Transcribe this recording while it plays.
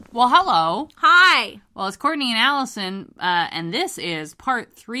Well, hello. Hi. Well, it's Courtney and Allison, and this is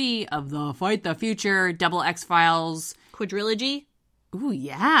part 3 of the Fight the Future Double X-Files Quadrilogy? Ooh,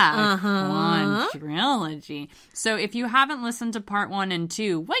 yeah. Quadrilogy. So if you haven't listened to part 1 and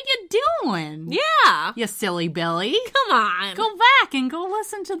 2, what you doing? Yeah. You silly Billy. Come on. Go back and go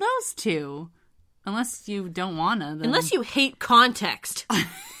listen to those 2. Unless you don't wanna. Then... Unless you hate context.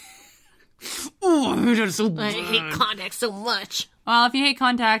 Oh, that's so bad. I hate context so much. Well, if you hate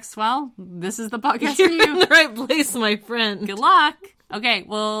context, well, this is the podcast You're for you. in the right place, my friend. Good luck. Okay,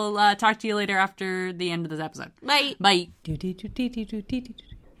 we'll talk to you later after the end of this episode. Bye. Bye.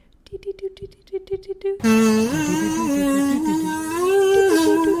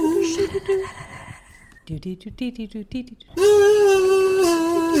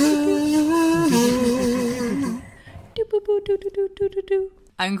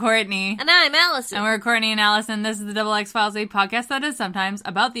 I'm Courtney. And I'm Allison. And we're Courtney and Allison. This is the Double X-Files, a podcast that is sometimes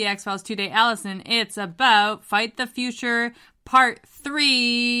about the X-Files. Today, Allison, it's about Fight the Future Part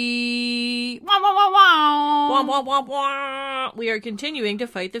 3. Wah, wah, wah, wah. Wah, wah, wah, wah. We are continuing to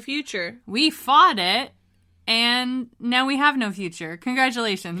fight the future. We fought it, and now we have no future.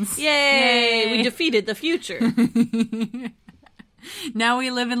 Congratulations. Yay! We defeated the future. Now we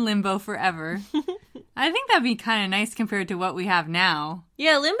live in limbo forever. I think that'd be kind of nice compared to what we have now.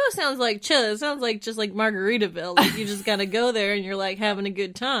 Yeah, limbo sounds like chill. It sounds like just like Margaritaville. Like you just gotta go there and you're like having a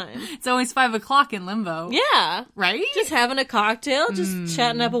good time. It's always 5 o'clock in limbo. Yeah. Right? Just having a cocktail, just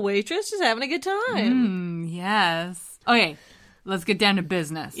chatting up a waitress, just having a good time. Yes. Okay, let's get down to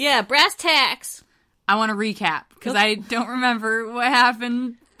business. Yeah, brass tacks. I want to recap, because I don't remember what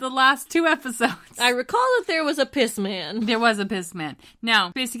happened the last 2 episodes. I recall that there was a piss man. There was a piss man.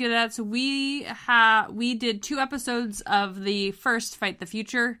 Now, basically that's, we did 2 episodes of the first Fight the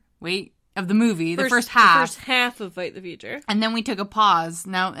Future. Of the movie, the first half. The first half of Fight the Future. And then we took a pause,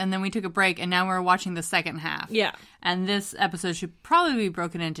 and then we took a break, and now we're watching the second half. Yeah. And this episode should probably be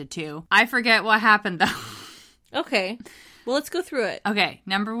broken into 2. I forget what happened, though. Okay. Well, let's go through it. Okay,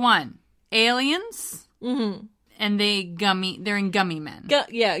 number 1. Aliens. Mm-hmm. And they're in gummy men.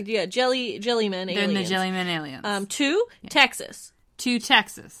 Yeah, jelly men aliens. They're in the jelly men aliens. 2, yeah. Texas. 2,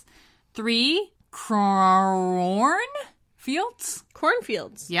 Texas. 3, cornfields.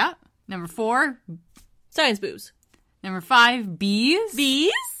 Cornfields. Yeah. Number 4, science boobs. Number 5, bees.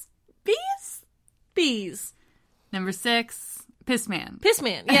 Bees. Number 6, Pissman.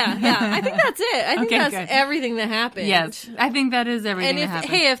 Yeah. I think that's it. I think that's good. Everything that happened. Yes, I think that is everything that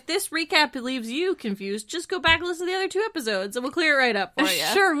happened. Hey, if this recap leaves you confused, just go back and listen to the other 2 episodes and we'll clear it right up for you.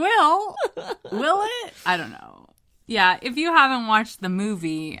 Sure will. Will it? I don't know. Yeah, if you haven't watched the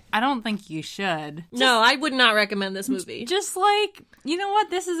movie, I don't think you should. No, I would not recommend this movie. Just like, you know what?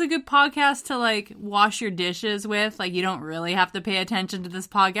 This is a good podcast to like wash your dishes with. Like, you don't really have to pay attention to this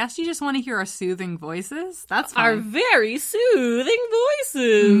podcast. You just want to hear our soothing voices. That's fine. Our very soothing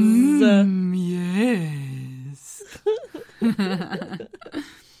voices. Yes.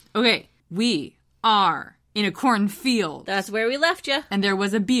 Okay, we are in a cornfield. That's where we left you. And there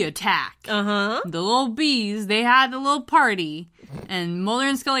was a bee attack. Uh-huh. The little bees, they had a little party. And Mulder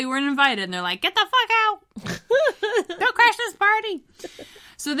and Scully weren't invited. And they're like, get the fuck out. Don't crash this party.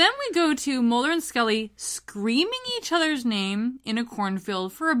 So then we go to Mulder and Scully screaming each other's name in a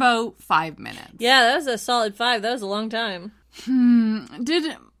cornfield for about 5 minutes. Yeah, that was a solid 5. That was a long time.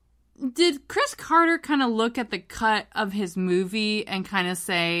 Did Chris Carter kind of look at the cut of his movie and kind of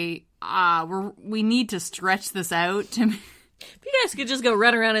say, we need to stretch this out to... If you guys could just go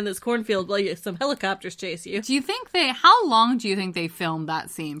run around in this cornfield while some helicopters chase you. Do you think how long do you think they filmed that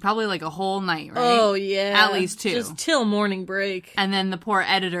scene? Probably like a whole night, right? Oh, yeah. At least 2. Just till morning break. And then the poor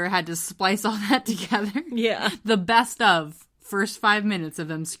editor had to splice all that together. Yeah. The best of first 5 minutes of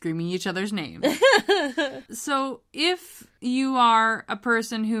them screaming each other's names. So if you are a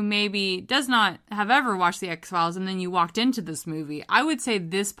person who maybe does not have ever watched the X-Files and then you walked into this movie, I would say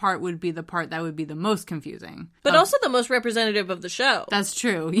this part would be the part that would be the most confusing. But also the most representative of the show. That's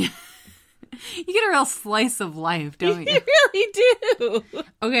true. You get a real slice of life, don't you? You really do.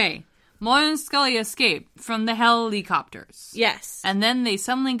 Okay. Mulder and Scully escape from the helicopters. Yes. And then they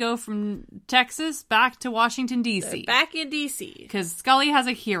suddenly go from Texas back to Washington, D.C. They're back in D.C. Because Scully has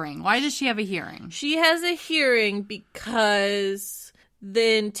a hearing. Why does she have a hearing? She has a hearing because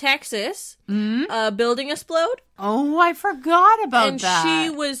in Texas, a building explode. Oh, I forgot about that.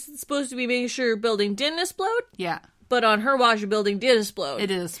 And she was supposed to be making sure building didn't explode. Yeah. But on her watch, the building did explode. It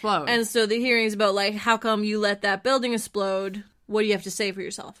did explode. And so the hearing's about, like, how come you let that building explode? What do you have to say for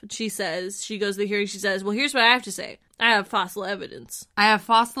yourself? And she goes to the hearing, she says, well, here's what I have to say. I have fossil evidence. I have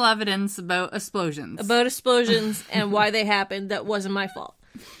fossil evidence about explosions. About explosions and why they happened. That wasn't my fault.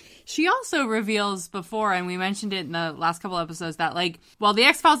 She also reveals before, and we mentioned it in the last couple episodes, that, like, well, the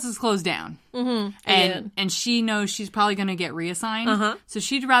X-Files is closed down. Mm-hmm. And she knows she's probably going to get reassigned. So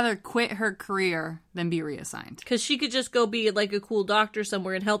she'd rather quit her career than be reassigned. Because she could just go be, like, a cool doctor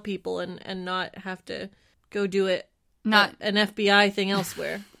somewhere and help people and not have to go do it, not an FBI thing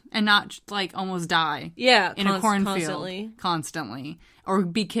elsewhere. And not, like, almost die. Yeah. In a cornfield. Constantly. Or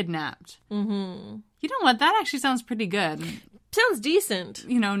be kidnapped. Mm-hmm. You know what? That actually sounds pretty good. Sounds decent.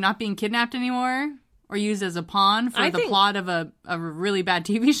 You know, not being kidnapped anymore. Or used as a pawn for the plot of a really bad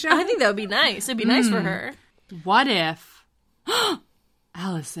TV show. I think that would be nice. It'd be nice for her. What if...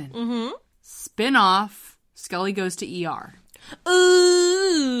 Allison. Spin-off, Scully goes to ER.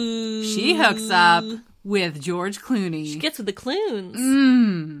 Ooh. She hooks up with George Clooney. She gets with the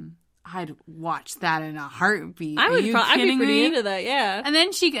Clunes. I'd watch that in a heartbeat. I'd be pretty into that, yeah. And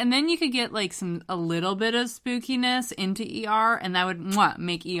then you could get like a little bit of spookiness into ER, and that would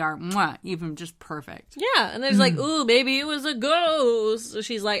make ER even just perfect. Yeah, and there's like, ooh, maybe it was a ghost. So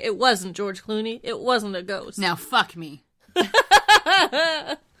she's like, it wasn't George Clooney. It wasn't a ghost. Now fuck me.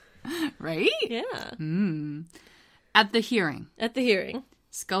 Right? Yeah. At the hearing,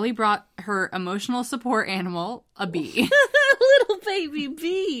 Scully brought her emotional support animal, a bee. Little baby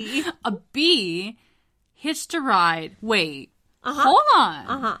bee. A bee hitched a ride. Wait. Hold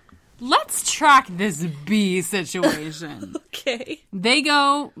on. Let's track this bee situation. Okay. They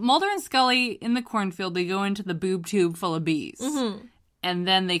go, Mulder and Scully in the cornfield, they go into the boob tube full of bees. And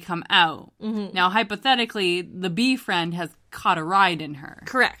then they come out. Now, hypothetically, the bee friend has caught a ride in her.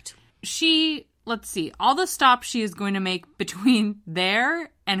 Correct. Let's see, all the stops she is going to make between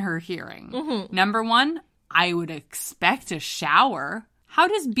there and her hearing. Number one, I would expect a shower. How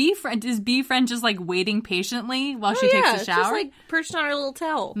does B friend just like waiting patiently while she takes a shower? Just like perched on her little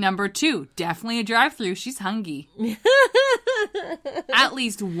towel. Number two, definitely a drive-thru. She's hungry. At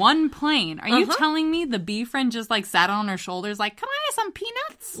least one plane. Are you telling me the B friend just like sat on her shoulders like, can I have some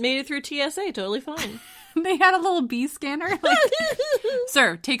peanuts? Made it through TSA, totally fine. They had a little bee scanner. Like,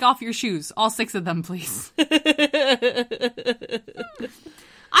 sir, take off your shoes. All 6 of them, please. I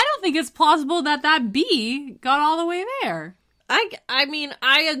don't think it's plausible that bee got all the way there. I mean,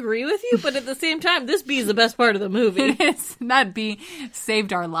 I agree with you, but at the same time, this bee is the best part of the movie. It is. That bee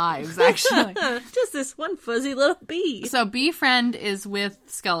saved our lives, actually. Just this one fuzzy little bee. So, bee friend is with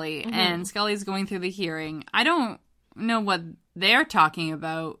Scully, and Scully's going through the hearing. I don't know what they're talking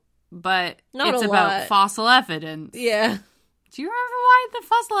about, but it's about fossil evidence. Yeah. Do you remember why the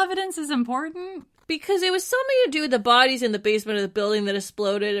fossil evidence is important? Because it was something to do with the bodies in the basement of the building that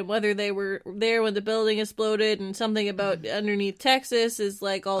exploded and whether they were there when the building exploded, and something about underneath Texas is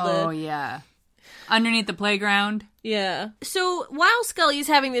like all the... Oh, yeah. Underneath the playground. Yeah. So while Scully's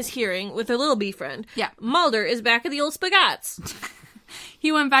having this hearing with her little bee friend, Mulder is back at the old Spagats.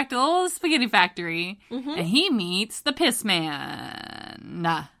 He went back to the old spaghetti factory, and he meets the piss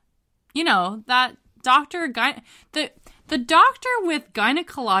man. You know, that doctor... The doctor with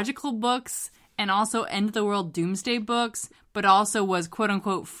gynecological books and also end-of-the-world doomsday books, but also was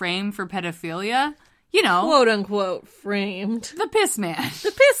quote-unquote framed for pedophilia. You know. Quote-unquote framed. The piss man.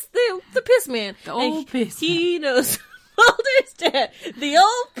 The piss man. The old piss man. He knows Mulder's dead. The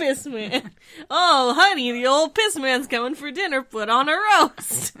old piss man. Oh, honey, the old piss man's coming for dinner. Put on a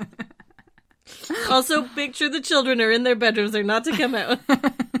roast. Also, picture the children are in their bedrooms. They're not to come out.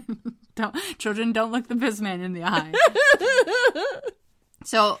 Children don't look the piss man in the eye.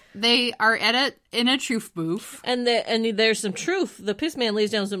 So they are in a truth booth. And there's some truth. The piss man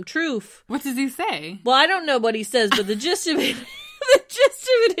lays down some truth. What does he say? Well, I don't know what he says, but the gist of it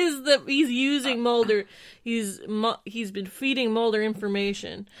is that he's using Mulder. He's been feeding Mulder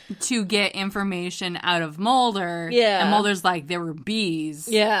information. To get information out of Mulder. Yeah. And Mulder's like, there were bees.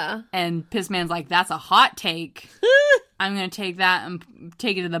 Yeah. And Pissman's like, that's a hot take. I'm going to take that and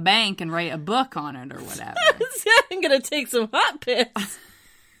take it to the bank and write a book on it or whatever. I'm going to take some hot piss.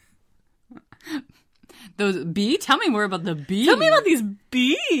 Those bee? Tell me more about the bees. Tell me about these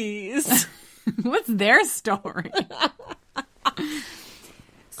bees. What's their story?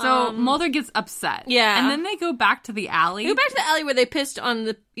 So Mulder gets upset. Yeah. And then they go back to the alley. They go back to the alley where they pissed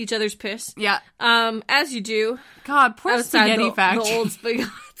on each other's piss. Yeah. As you do. God, poor Spaghetti Factory. The old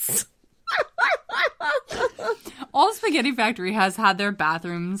Spagats. Old Spaghetti Factory has had their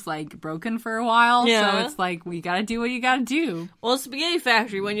bathrooms, like, broken for a while. Yeah. So it's like, we gotta do what you gotta do. Old Spaghetti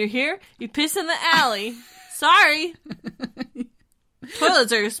Factory, when you're here, you piss in the alley. Sorry.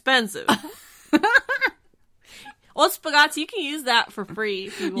 Toilets are expensive. Old Spagats, you can use that for free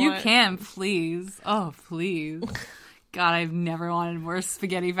if you want. You can, please. Oh, please. God, I've never wanted more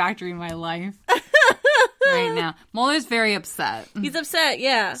Spaghetti Factory in my life. right now. Mulder's very upset. He's upset,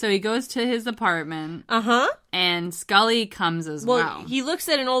 yeah. So he goes to his apartment. Uh-huh. And Scully comes as well. He looks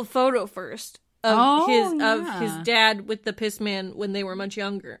at an old photo first of his dad with the piss man when they were much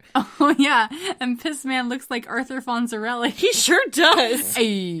younger. Oh, yeah. And Piss Man looks like Arthur Fonzarelli. He sure does.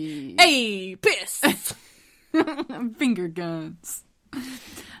 Hey. Hey, piss. Finger guns.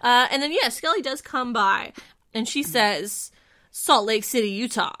 And then, Scully does come by. And she says, Salt Lake City,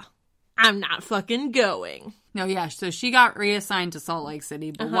 Utah. I'm not fucking going. No, yeah. So she got reassigned to Salt Lake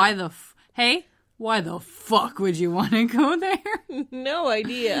City. But why the fuck would you want to go there? No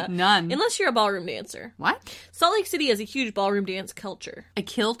idea. None. Unless you're a ballroom dancer. What? Salt Lake City has a huge ballroom dance culture. A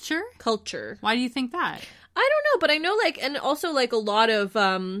culture? Culture. Why do you think that? I don't know, but I know, and also, a lot of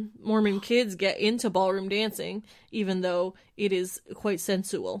Mormon kids get into ballroom dancing, even though it is quite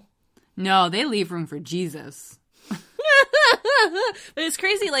sensual. No, they leave room for Jesus. But it's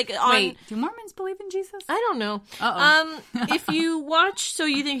crazy, Wait, do Mormons believe in Jesus? I don't know. Uh-oh. If you watch So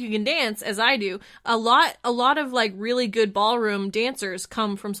You Think You Can Dance, as I do, a lot of, really good ballroom dancers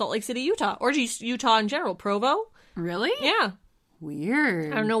come from Salt Lake City, Utah. Or just Utah in general. Provo. Really? Yeah.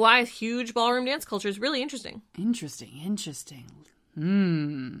 Weird. I don't know why. Huge ballroom dance culture is really interesting. Interesting.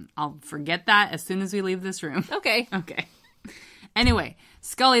 I'll forget that as soon as we leave this room. Okay. Anyway,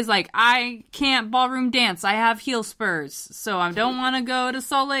 Scully's like, I can't ballroom dance. I have heel spurs, so I don't want to go to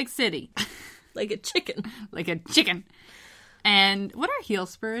Salt Lake City. Like a chicken. And what are heel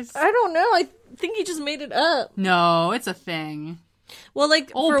spurs? I don't know. I think he just made it up. No, it's a thing. Well,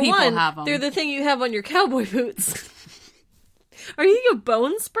 old for people one, have them. They're the thing you have on your cowboy boots. Are you thinking of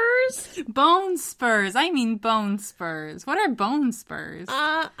bone spurs? Bone spurs. I mean bone spurs. What are bone spurs?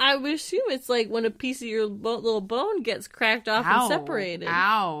 I would assume it's like when a piece of your little bone gets cracked off and separated.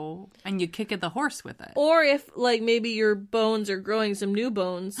 Ow. And you kick at the horse with it. Or if, maybe your bones are growing some new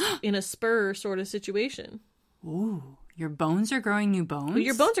bones in a spur sort of situation. Ooh. Your bones are growing new bones? Well,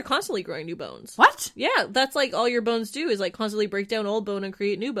 your bones are constantly growing new bones. What? Yeah, that's all your bones do is constantly break down old bone and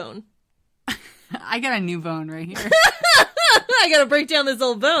create new bone. I got a new bone right here. I gotta break down this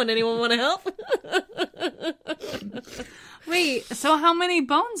old bone. Anyone want to help? Wait, so how many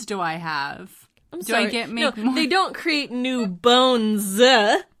bones do I have? Sorry. Do I make more? They don't create new bones.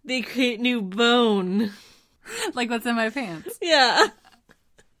 They create new bone. Like what's in my pants? Yeah.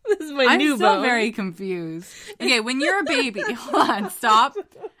 This is my new bone. I'm still very confused. Okay, when you're a baby, hold on, stop.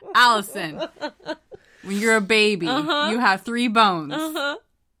 Allison, when you're a baby, you have 3 bones.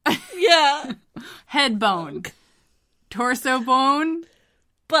 Yeah. Head bone. Torso bone.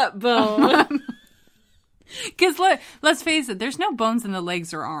 Butt bone. Because let's face it, there's no bones in the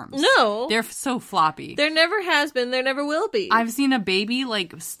legs or arms. No. They're so floppy. There never has been. There never will be. I've seen a baby,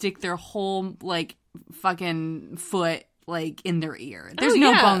 stick their whole, fucking foot, in their ear. There's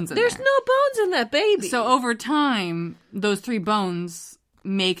no bones in there. There's no bones in that baby. So over time, those 3 bones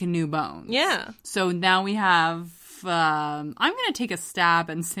make a new bone. Yeah. So now we have, I'm going to take a stab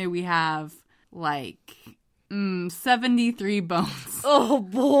and say we have, 73 bones. Oh,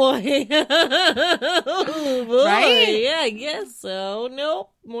 boy. Oh, boy. Right? Yeah, I guess so.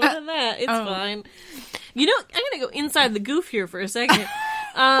 Nope. More than that. It's fine. I'm going to go inside the goof here for a second.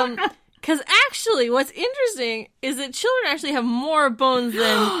 Because actually, what's interesting is that children actually have more bones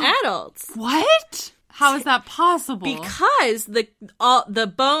than adults. What? How is that possible? Because the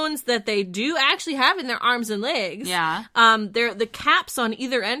bones that they do actually have in their arms and legs, the caps on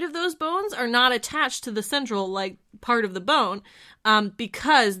either end of those bones are not attached to the central part of the bone,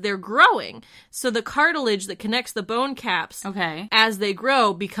 because they're growing. So the cartilage that connects the bone caps, as they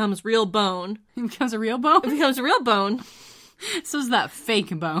grow, becomes real bone. It becomes a real bone? It becomes a real bone. So is that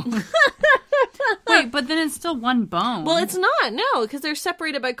fake bone? Wait, but then it's still one bone. Well, it's not, no, because they're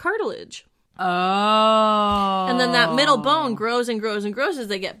separated by cartilage. Oh. And then that middle bone grows and grows and grows as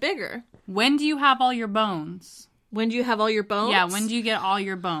they get bigger. When do you have all your bones? When do you have all your bones? Yeah, when do you get all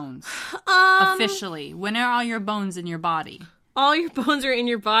your bones? Officially. When are all your bones in your body? All your bones are in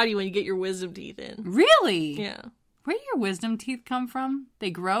your body when you get your wisdom teeth in. Really? Yeah. Where do your wisdom teeth come from?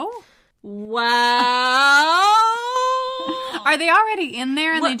 They grow? Wow. Are they already in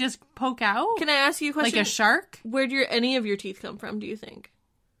there and they just poke out? Can I ask you a question? Like a shark? Where do any of your teeth come from, do you think?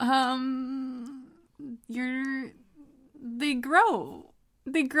 They grow.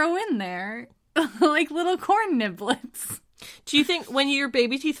 They grow in there. Like little corn niblets. Do you think when your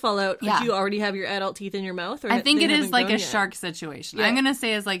baby teeth fall out, do you already have your adult teeth in your mouth? Or I think it is like a shark situation. Yeah. I'm going to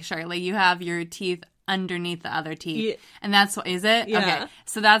say it's like shark. Like you have your teeth underneath the other teeth. Yeah. And that's, is it? Yeah. Okay.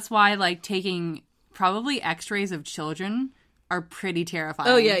 So that's why taking probably x-rays of children are pretty terrifying.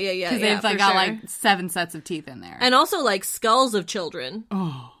 Oh, yeah. Because they've got 7 sets of teeth in there. And also skulls of children.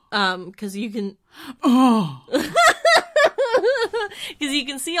 Oh. Because you can... Oh. Because you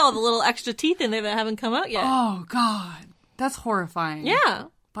can see all the little extra teeth in there that haven't come out yet. Oh, God. That's horrifying. Yeah.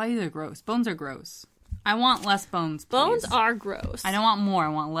 Bodies are gross. Bones are gross. I want less bones, please. Bones are gross. I don't want more. I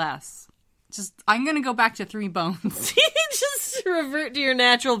want less. I'm going to go back to 3 bones. Just revert to your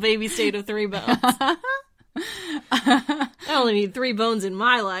natural baby state of 3 bones. I only need 3 bones in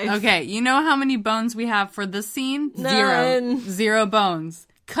my life. Okay, you know how many bones we have for this scene? None. 0 bones.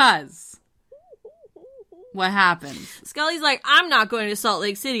 'Cause what happens? Scully's like, I'm not going to Salt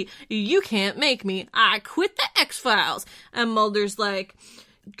Lake City. You can't make me. I quit the X-Files. And Mulder's like,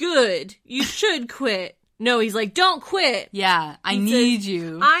 good. You should quit. No, he's like, don't quit. Yeah, I need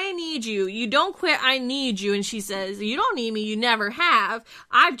you. I need you. You don't quit, I need you. And she says, you don't need me, you never have.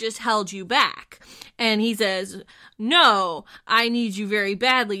 I've just held you back. And he says, no, I need you very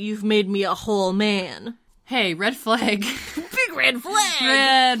badly. You've made me a whole man. Hey, red flag. Big red flag.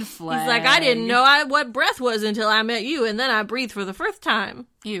 Red flag. He's like, I didn't know what breath was until I met you, and then I breathed for the first time.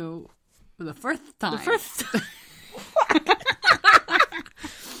 Ew. For the first time. The first time.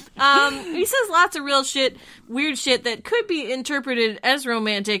 He says lots of real shit, weird shit that could be interpreted as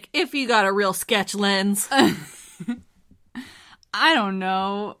romantic if you got a real sketch lens. I don't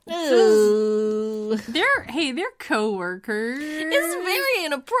know. They're co-workers. It's very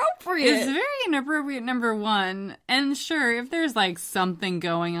inappropriate. It's very inappropriate, number one. And sure, if there's like something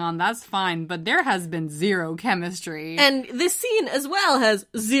going on, that's fine. But there has been 0 chemistry. And this scene as well has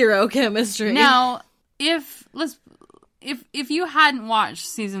 0 chemistry. Now, if you hadn't watched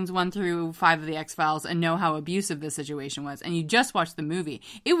seasons 1 through 5 of the X-Files and know how abusive this situation was, and you just watched the movie,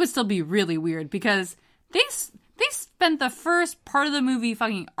 it would still be really weird because they spent the first part of the movie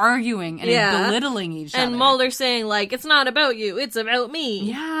fucking arguing and belittling each other. And Mulder saying, like, it's not about you, it's about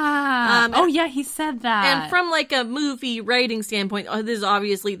me. Yeah. Yeah, he said that. And from, like, a movie writing standpoint, this is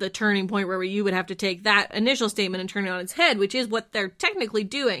obviously the turning point where you would have to take that initial statement and turn it on its head, which is what they're technically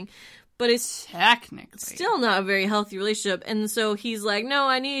doing. But it's technically still not a very healthy relationship. And so he's like, no,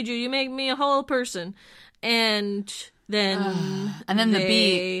 I need you. You make me a whole person. And then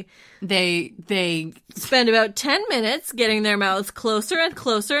they spend about 10 minutes getting their mouths closer and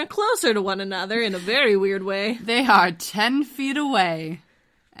closer and closer to one another in a very weird way. They are 10 feet away.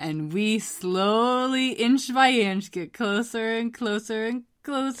 And we slowly, inch by inch, get closer and closer and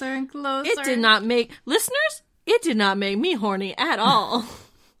closer and closer. It did not make me horny at all.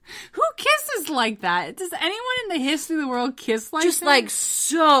 Who kisses like that? Does anyone in the history of the world kiss like that? Just like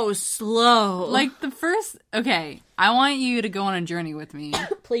so slow. Like the first... Okay, I want you to go on a journey with me.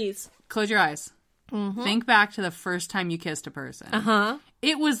 Please. Close your eyes. Mm-hmm. Think back to the first time you kissed a person. Uh-huh.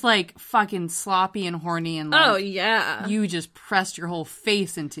 It was like fucking sloppy and horny and like... Oh, yeah. You just pressed your whole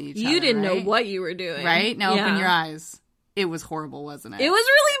face into each other, You didn't know what you were doing. Right? Now open your eyes. It was horrible, wasn't it? It was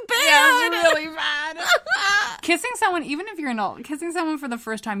really bad. Yeah, it was really bad. Kissing someone, even if you're an adult, kissing someone for the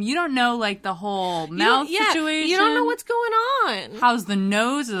first time, you don't know, like, the whole mouth situation. You don't know what's going on. How's the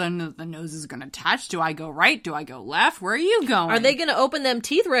nose? The nose is going to touch. Do I go right? Do I go left? Where are you going? Are they going to open them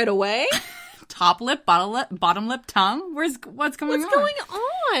teeth right away? Top lip, bottom lip, tongue? What's going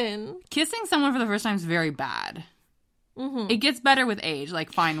on? Kissing someone for the first time is very bad. Mm-hmm. It gets better with age,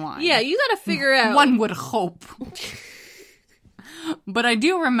 like fine wine. Yeah, you got to figure out. One would hope. But I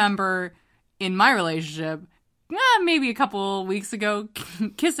do remember in my relationship, maybe a couple weeks ago,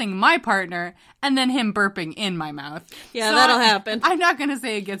 kissing my partner and then him burping in my mouth. Yeah, so that'll happen. I'm not going to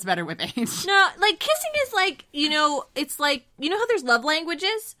say it gets better with age. No, like kissing is like, it's like, how there's love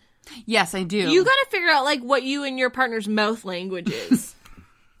languages? Yes, I do. You got to figure out like what you and your partner's mouth language is.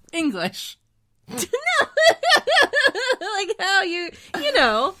 English. No. Like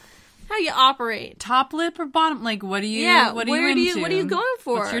how how you operate. Top lip or bottom? Like, what are you what are you going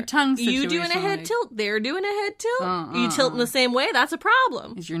for? What's your tongue situation? You doing a head tilt? They're doing a head tilt? You tilting the same way? That's a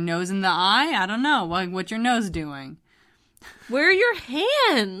problem. Is your nose in the eye? I don't know. What's your nose doing? Where are your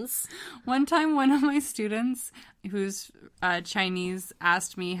hands? One time, one of my students, who's Chinese,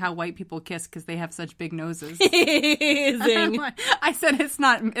 asked me how white people kiss because they have such big noses. I said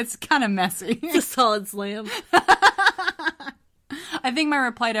it's kind of messy. It's a solid slam. I think my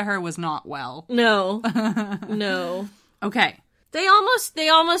reply to her was not well. No. Okay. They almost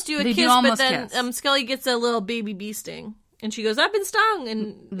do a kiss, but then Scully gets a little baby bee sting. And she goes, I've been stung.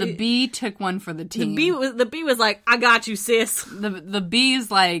 And the bee took one for the team. The bee was like, I got you, sis. The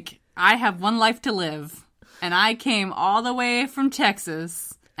bee's like, I have one life to live. And I came all the way from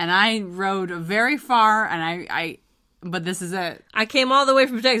Texas. And I rode very far. And but this is it. I came all the way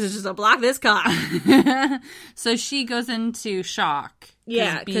from Texas just to block this car. So she goes into shock.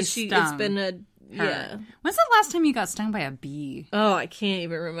 Yeah, because it's been her. Yeah. When's the last time you got stung by a bee? Oh, I can't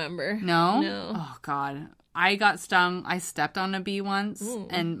even remember. No? No. Oh, God. I got stung. I stepped on a bee once,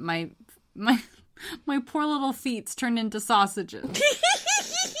 and my poor little feet turned into sausages.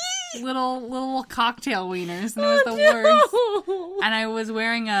 little cocktail wieners, and it was the worst. And I was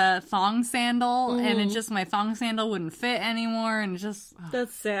wearing a thong sandal, and it just, my thong sandal wouldn't fit anymore, and just... Oh,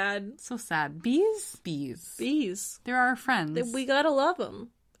 that's sad. So sad. Bees? Bees. They're our friends. We gotta love them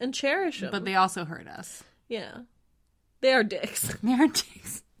and cherish them. But they also hurt us. Yeah. They are dicks. They are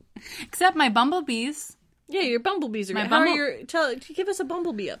dicks. Except my bumblebees. Yeah, your bumblebees are good. How are your... give us a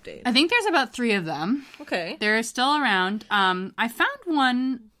bumblebee update. I think there's about 3 of them. Okay. They're still around. I found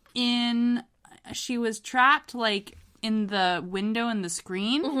one she was trapped, like, in the window in the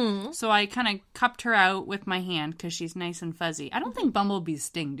screen. Mm-hmm. So I kind of cupped her out with my hand because she's nice and fuzzy. I don't think bumblebees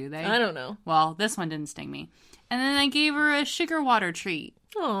sting, do they? I don't know. Well, this one didn't sting me. And then I gave her a sugar water treat.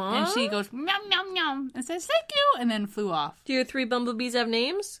 Aww. And she goes, meow, meow, meow, and says, thank you, and then flew off. Do your 3 bumblebees have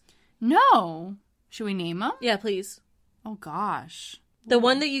names? No. Should we name them? Yeah, please. Oh, gosh. The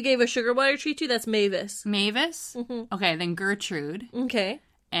one that you gave a sugar water treat to, that's Mavis. Mavis? Mm-hmm. Okay, then Gertrude. Okay.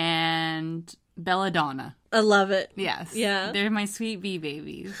 And Belladonna. I love it. Yes. Yeah. They're my sweet bee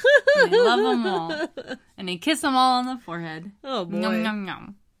babies. And I love them all. And I kiss them all on the forehead. Oh, boy. Nom, nom,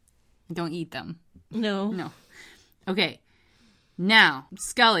 nom. Don't eat them. No. Okay. Now,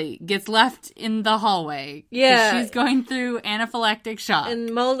 Scully gets left in the hallway. Yeah. She's going through anaphylactic shock.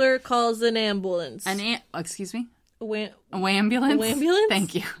 And Mulder calls an ambulance. Excuse me? A ambulance? A ambulance?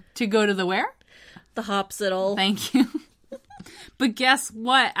 Thank you. To go to the where? The hospital. Thank you. But guess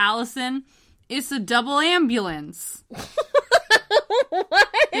what, Allison? It's a double ambulance. What?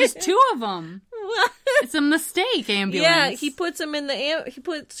 There's 2 of them. What? It's a mistake ambulance. Yeah, he puts her in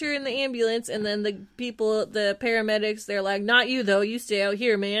the ambulance, and then the paramedics, they're like, "Not you though. You stay out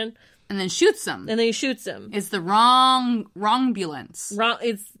here, man." And then shoots them. And then he shoots them. It's the wrong ambulance. Wrong.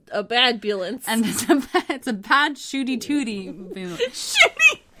 It's a bad ambulance. And it's a bad shooty tooty ambulance.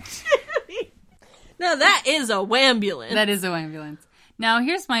 Shooty tooty. Now that is a wambulance. That is a ambulance. Now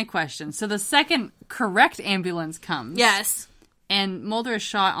here's my question. So the second correct ambulance comes. Yes. And Mulder is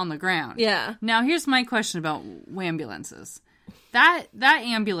shot on the ground. Yeah. Now here's my question about ambulances. That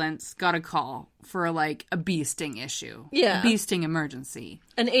ambulance got a call for, like, a bee sting issue. Yeah. A bee sting emergency.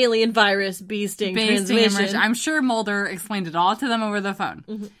 An alien virus bee sting transmission. I'm sure Mulder explained it all to them over the phone.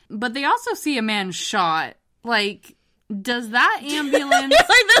 Mm-hmm. But they also see a man shot. Like, does that ambulance...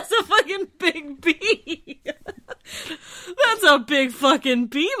 like, that's a fucking big bee. That's a big fucking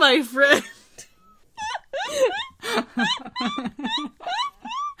bee, my friend.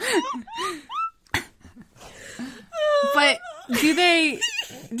 But do they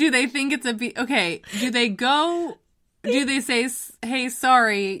think it's a bee? Okay, do they say, hey,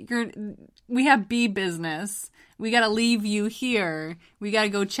 sorry, we have bee business. We gotta leave you here. We gotta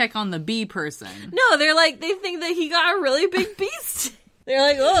go check on the bee person. No, they think that he got a really big beast. They're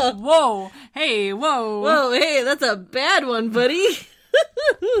like, oh. Whoa, hey, whoa. Whoa, hey, that's a bad one, buddy.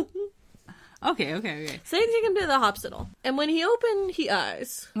 Okay. So they take him to the hospital. And when he opened his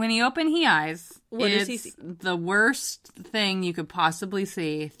eyes... What does he see? The worst thing you could possibly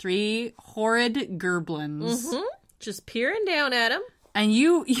see. 3 horrid gerblins. Mm-hmm. Just peering down at him. And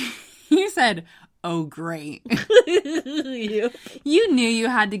you said, oh, great. Yep. You knew you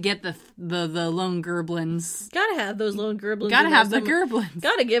had to get the lone gerblins. Gotta have those lone gerblins. Gotta have the gerblins.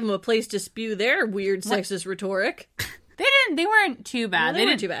 Gotta give them a place to spew their weird sexist rhetoric. They weren't too bad. No, they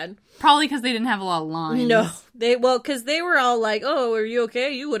weren't too bad. Probably because they didn't have a lot of lines. No. Because they were all like, oh, are you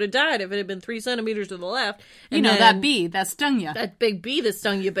okay? You would have died if it had been 3 centimeters to the left. And that bee that stung you. That big bee that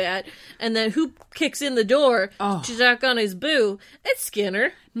stung you bad. And then who kicks in the door to knock on his boo? It's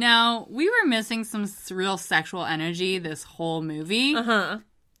Skinner. Now, we were missing some real sexual energy this whole movie. Uh-huh.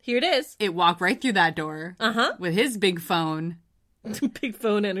 Here it is. It walked right through that door. Uh-huh. With his big phone. Big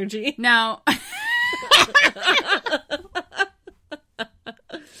phone energy. Now...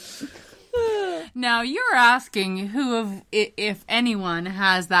 Now, you're asking if anyone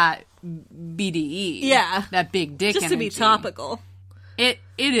has that BDE. Yeah. That big dick Just energy. to be topical. It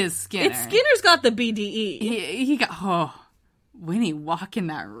is Skinner. Skinner's got the BDE. He got... when he walk in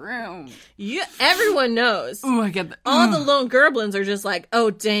that room. Yeah, everyone knows. Ooh, I get the... All the lone gerblins are just like,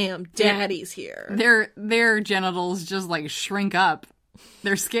 oh, damn, daddy's here. Their genitals just, like, shrink up.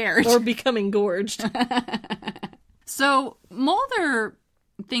 They're scared. Or become engorged. So, Mulder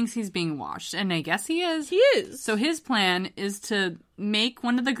thinks he's being watched, and I guess he is. He is. So his plan is to make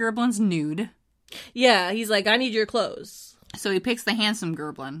one of the gerblins nude. Yeah, he's like, I need your clothes. So he picks the handsome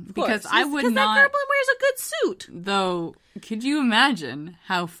gerblin. Because I would not... Because that gerblin wears a good suit. Though, could you imagine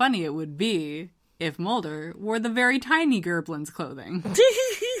how funny it would be if Mulder wore the very tiny Gerblin's clothing.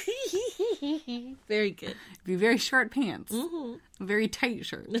 Very good. It'd be very short pants. Mm-hmm. A very tight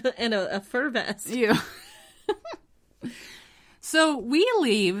shirt. And a fur vest. Ew. So we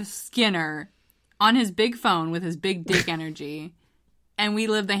leave Skinner on his big phone with his big dick energy, and we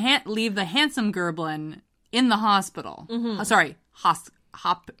leave the handsome Gerblin in the hospital. Mm-hmm. Sorry,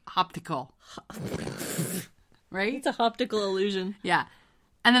 optical. Right? It's a optical illusion. Yeah.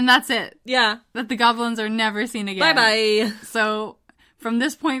 And then that's it. Yeah. That the goblins are never seen again. Bye-bye. So from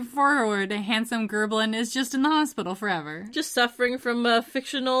this point forward, a handsome Gerblin is just in the hospital forever. Just suffering from a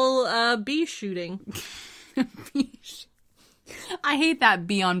fictional bee shooting. I hate that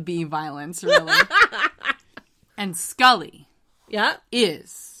bee on bee violence, really. And Scully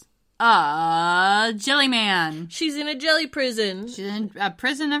is a jelly man. She's in a jelly prison. She's in a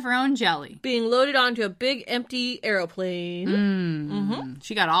prison of her own jelly. Being loaded onto a big empty aeroplane. Mm-hmm.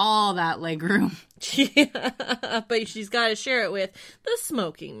 She got all that leg room. Yeah, but she's got to share it with the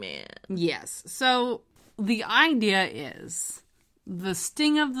smoking man. Yes. So the idea is the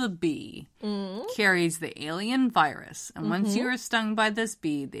sting of the bee carries the alien virus. And once you are stung by this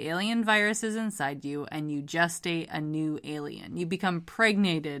bee, the alien virus is inside you and you gestate a new alien. You become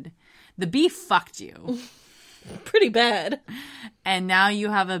pregnated. The bee fucked you. Pretty bad. And now you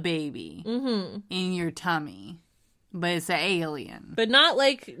have a baby in your tummy. But it's an alien. But not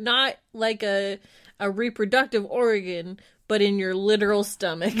like a reproductive organ, but in your literal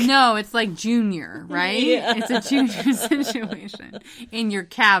stomach. No, it's like Junior, right? Yeah. It's a Junior situation. In your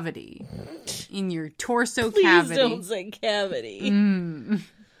cavity. In your torso cavity. Please don't say cavity.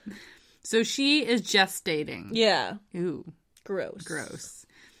 So she is gestating. Yeah. Ooh. Gross.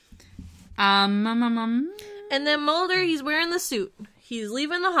 And then Mulder, he's wearing the suit. He's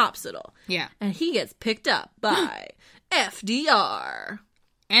leaving the hospital. Yeah. And he gets picked up by FDR.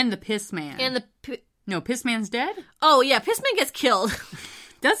 And the Piss Man. No, Piss Man's dead? Oh, yeah, Piss Man gets killed.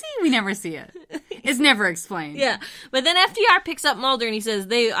 Does he? We never see it. It's never explained. Yeah. But then FDR picks up Mulder and he says,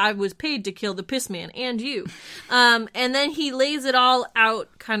 I was paid to kill the Piss Man and you. And then he lays it all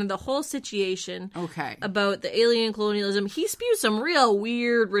out, kind of the whole situation. Okay. About the alien colonialism. He spews some real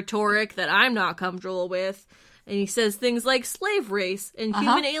weird rhetoric that I'm not comfortable with. And he says things like slave race and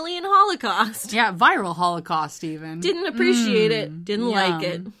human alien holocaust. Yeah, viral holocaust even. Didn't appreciate it. Didn't like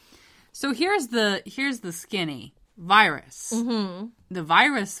it. So here's the skinny virus. Mm-hmm. The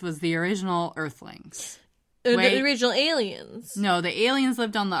virus was the original Earthlings. The original aliens. No, the aliens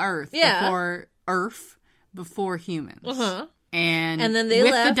lived on the Earth before humans. Uh-huh. And then they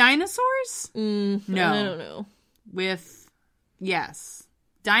with left. the dinosaurs? No. I don't know. Yes.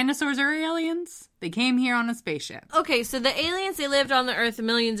 Dinosaurs are aliens. They came here on a spaceship. Okay, so the aliens, they lived on the Earth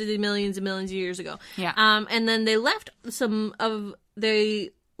millions and millions and millions of years ago. Yeah. And then they left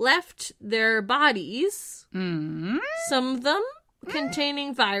their bodies, some of them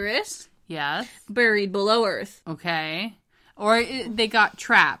containing virus, yes, buried below Earth. Okay. Or they got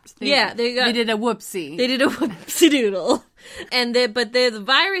trapped. They did a whoopsie. They did a whoopsie doodle. But the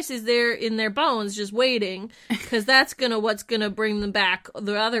virus is there in their bones, just waiting, because that's what's gonna bring them back.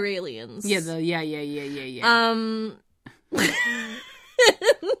 The other aliens. Yeah.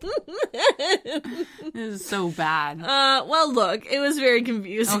 This is so bad. Well, look, it was very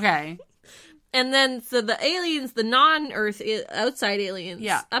confusing. Okay. And then, so the aliens, the non-Earth outside aliens,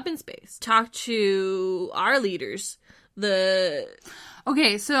 up in space, talk to our leaders.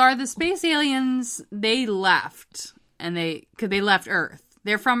 Okay, so are the space aliens, they left, and they left Earth.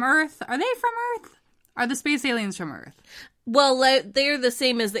 They're from Earth? Are they from Earth? Are the space aliens from Earth? Well, they're the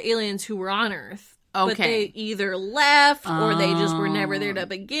same as the aliens who were on Earth. Okay. But they either left or they just were never there to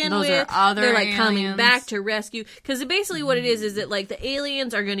begin with. Those are other They're aliens. Coming back to rescue. Because basically what it is that the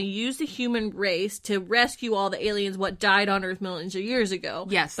aliens are going to use the human race to rescue all the aliens what died on Earth millions of years ago.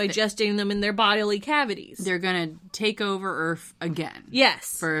 Yes. By gestating them in their bodily cavities. They're going to take over Earth again.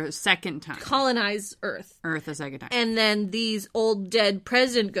 Yes. For a second time. Colonize Earth. Earth a second time. And then these old dead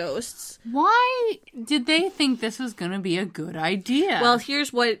president ghosts. Why did they think this was going to be a good idea? Well,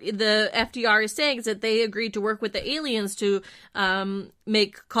 here's what the FDR is saying, is that they agreed to work with the aliens to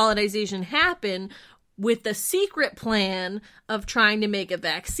make colonization happen with the secret plan of trying to make a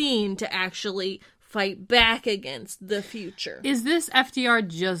vaccine to actually fight back against the future. Is this FDR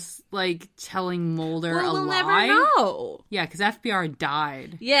just, telling Mulder a lie? We'll never know. Yeah, because FDR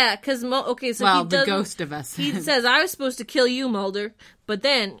died. Yeah, because, the ghost of us. He says, I was supposed to kill you, Mulder, but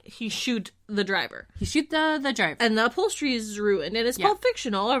then he shoot the driver. He shoot the driver. And the upholstery is ruined, and it's Pulp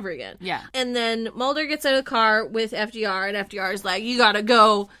Fiction all over again. Yeah. And then Mulder gets out of the car with FDR, and FDR is like, you gotta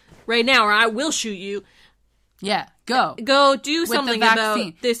go right now, or I will shoot you. Yeah, go. Go do With something the vaccine.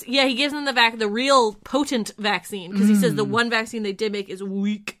 about this. Yeah, he gives them the real potent vaccine, because he says the one vaccine they did make is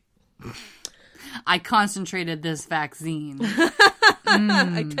weak. I concentrated this vaccine.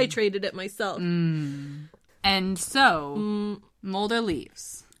 I titrated it myself. And so, Mulder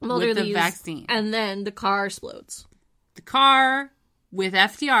leaves with the vaccine. And then the car explodes. The car with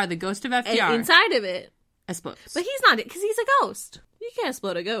FDR, the ghost of FDR. And inside of it. Explodes. But he's not it, because he's a ghost. You can't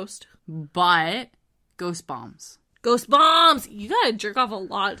explode a ghost. But ghost bombs. Ghost bombs! You gotta jerk off a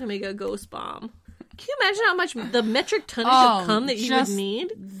lot to make a ghost bomb. Can you imagine how much the metric tonnage of cum that you would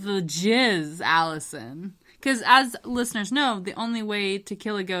need? The jizz, Allison. Because as listeners know, the only way to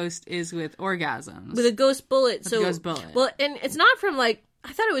kill a ghost is with orgasms. With a ghost bullet. With a ghost bullet. Well, and it's not from I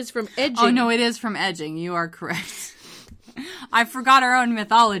thought it was from edging. Oh, no, it is from edging. You are correct. I forgot our own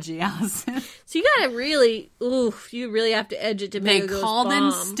mythology, Allison. So you gotta really, you really have to edge it to make a ghost bomb. They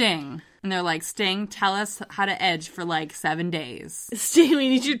called in Sting. And they're like, Sting, tell us how to edge for 7 days. Sting, we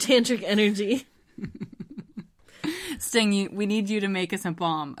need your tantric energy. Sting, we need you to make us a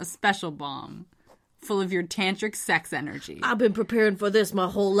bomb, a special bomb, full of your tantric sex energy. I've been preparing for this my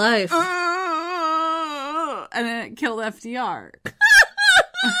whole life. And then it killed FDR.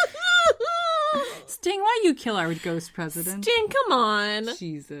 Sting, why you kill our ghost president? Sting, come on.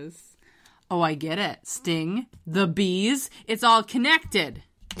 Jesus. Oh, I get it. Sting, the bees, it's all connected.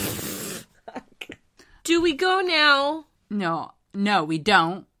 Do we go now? No, we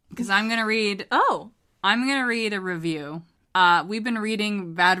don't. Because I'm going to read... I'm going to read a review. We've been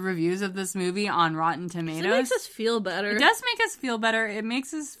reading bad reviews of this movie on Rotten Tomatoes. It makes us feel better. It does make us feel better. It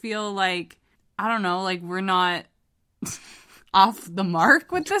makes us feel like, I don't know, like we're not off the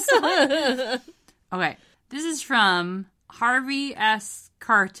mark with this one. Okay. This is from Harvey S.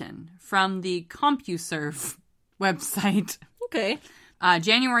 Carton from the CompuServe website. Okay.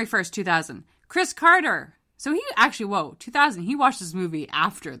 January 1st, 2000. Chris Carter. So he actually, 2000, he watched this movie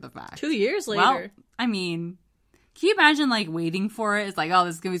after the fact. 2 years later. Well, I mean, can you imagine, waiting for it? It's like, oh,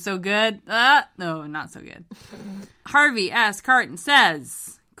 this is going to be so good. No, not so good. Harvey S. Carton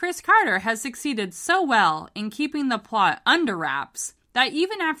says, Chris Carter has succeeded so well in keeping the plot under wraps that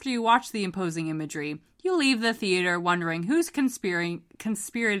even after you watch the imposing imagery, you leave the theater wondering who's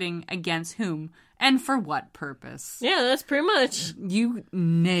conspirating against whom and for what purpose. Yeah, that's pretty much. You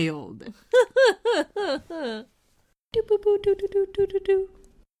nailed.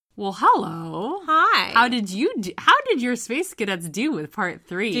 Well, hello. Hi. How did your Space Cadets do with part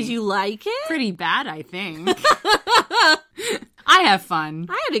 3? Did you like it? Pretty bad, I think. I have fun.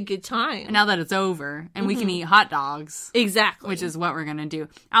 I had a good time. Now that it's over, and we can eat hot dogs. Exactly. Which is what we're going to do.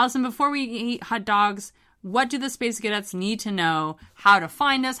 Allison, before we eat hot dogs, what do the Space Cadets need to know? How to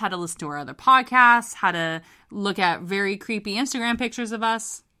find us, how to listen to our other podcasts, how to look at very creepy Instagram pictures of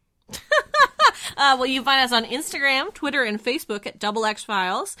us? Well, you find us on Instagram, Twitter, and Facebook at Double X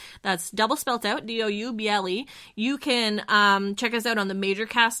Files. That's double spelt out, DOUBLE. You can check us out on the Major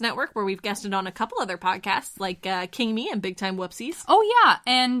Cast Network, where we've guested on a couple other podcasts, like King Me and Big Time Whoopsies. Oh, yeah.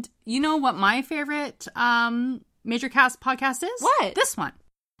 And you know what my favorite Major Cast podcast is? What? This one.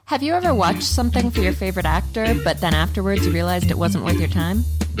 Have you ever watched something for your favorite actor, but then afterwards you realized it wasn't worth your time?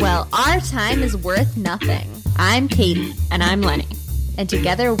 Well, our time is worth nothing. I'm Katie. And I'm Lenny. And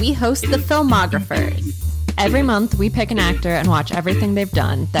together we host The Filmographers. Every month we pick an actor and watch everything they've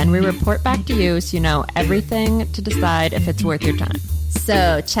done. Then we report back to you so you know everything to decide if it's worth your time.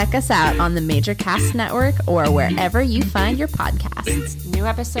 So check us out on the Major Cast Network or wherever you find your podcasts. New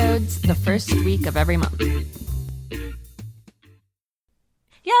episodes the first week of every month.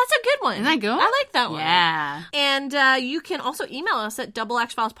 Yeah, that's a good one. Isn't that good? I like that one. Yeah. And you can also email us at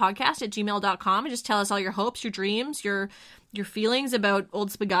doublexfilespodcast@gmail.com and just tell us all your hopes, your dreams, your feelings about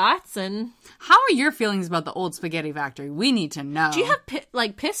Old Spagotts. And how are your feelings about the Old Spaghetti Factory? We need to know. Do you have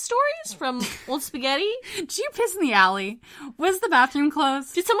piss stories from Old Spaghetti? Did you piss in the alley? Was the bathroom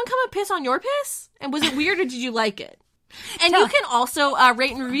closed? Did someone come and piss on your piss? And was it weird or did you like it? And you can also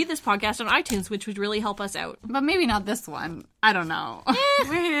rate and review this podcast on iTunes, which would really help us out. But maybe not this one. I don't know.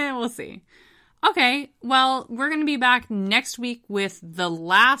 We'll see. Okay, well, we're going to be back next week with the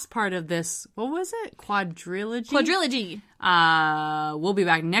last part of this. What was it? Quadrilogy? We'll be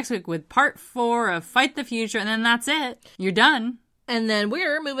back next week with part 4 of Fight the Future, and then that's it. You're done. And then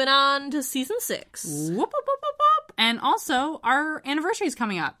we're moving on to season 6. Whoop, whoop, whoop, whoop, whoop. And also, our anniversary is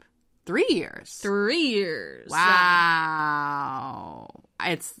coming up. 3 years. 3 years. Wow.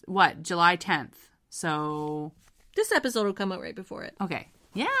 It's, July 10th. So... this episode will come out right before it. Okay.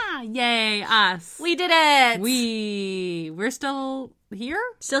 Yeah. Yay, us. We did it. We're still here?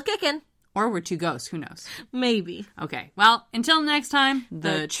 Still kicking. Or we're 2 ghosts. Who knows? Maybe. Okay. Well, until next time,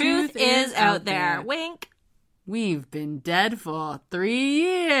 the truth is out there. Wink. We've been dead for 3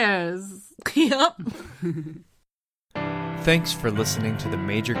 years. Yep. Thanks for listening to the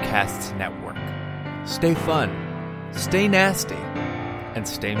Major Casts Network. Stay fun, stay nasty, and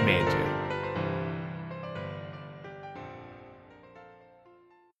stay major.